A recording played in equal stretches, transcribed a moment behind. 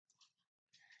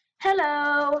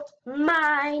Hello,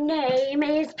 my name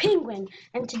is Penguin,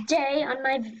 and today on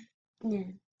my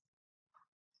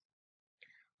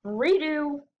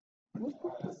redo.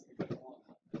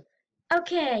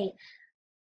 Okay,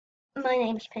 my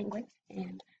name's Penguin,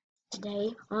 and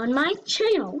today on my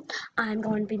channel, I'm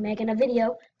going to be making a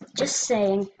video just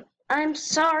saying, I'm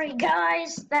sorry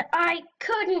guys that I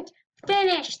couldn't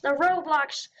finish the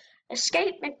Roblox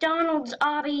Escape McDonald's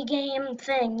obby game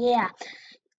thing, yeah.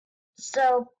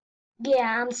 So,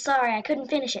 yeah, I'm sorry, I couldn't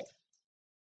finish it.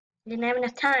 Didn't have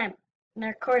enough time. My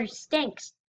recorder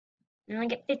stinks. I only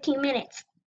get 15 minutes.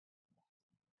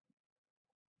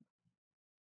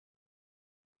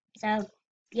 So,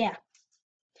 yeah.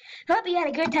 Hope you had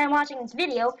a good time watching this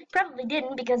video. Probably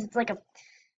didn't because it's like a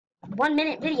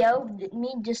 1-minute video.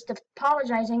 Me just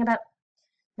apologizing about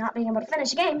not being able to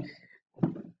finish the game.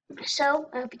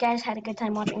 So, I hope you guys had a good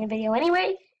time watching the video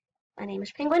anyway. My name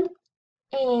is Penguin,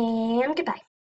 and goodbye.